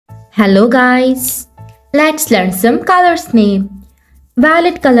Hello guys, let's learn some colors name.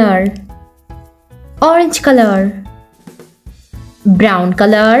 Violet color, orange color, brown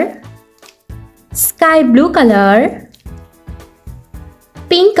color, sky blue color,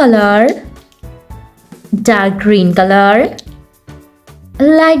 pink color, dark green color,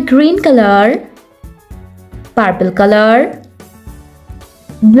 light green color, purple color,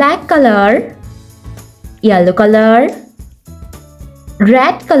 black color, yellow color,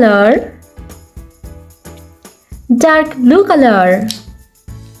 red color, dark blue color.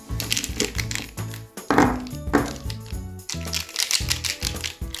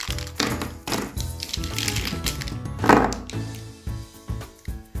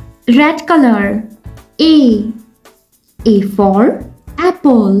 Red color. A for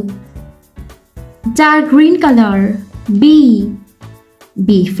apple. Dark green color. B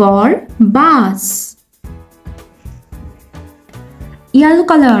for bus. Yellow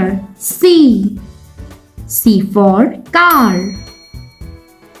color. C for car.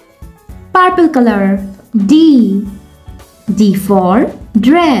 Purple color. D for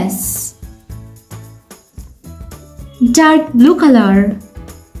dress. Dark blue color.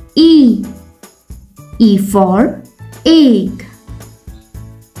 E for egg.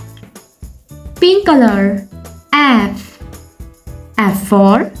 Pink color. F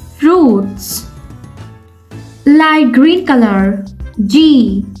for fruits. Light green color.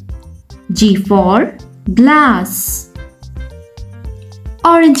 G for glass.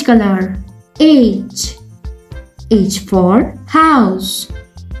 Orange color. H for house.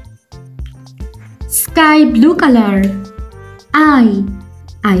 Sky blue color. I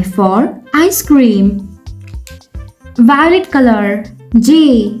for ice cream. Violet color.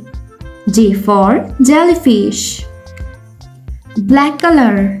 J for jellyfish. Black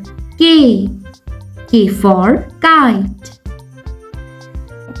color. K for kite.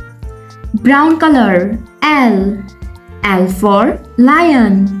 Brown color. L for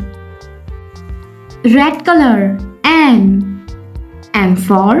lion. Red color. M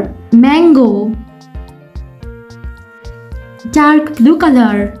for mango. Dark blue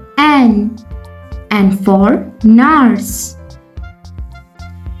color. N for nurse.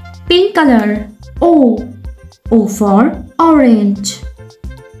 Pink color. O for orange.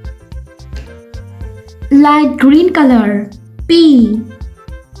 Light green color. P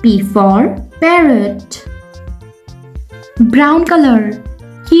for parrot. Brown color.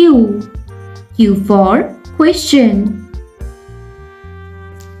 Q for question.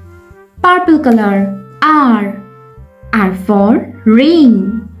 Purple color. R for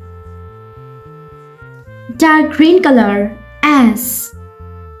ring. Dark green color. S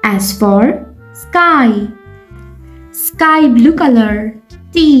for sky. Sky blue color.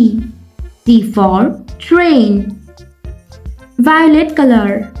 T for train. Violet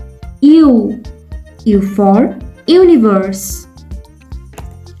color. U for universe.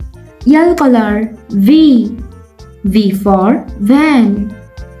 Yellow color. V for van.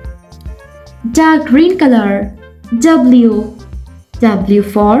 Dark green color. W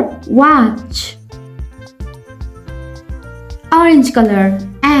for watch. Orange color.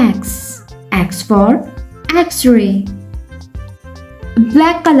 X for X-ray.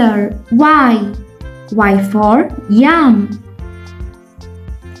 Black color. Y for yam.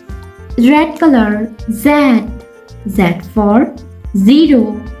 Red color. Z for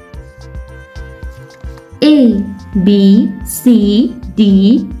zero. A B C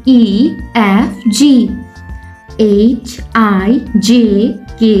D E F G H I J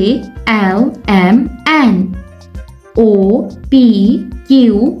K L M N O P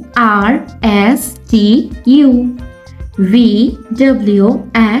Q R S T U V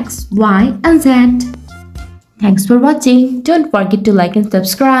W X Y and Z. Thanks for watching. Don't forget to like and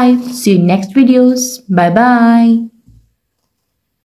subscribe. See you in next videos. Bye bye.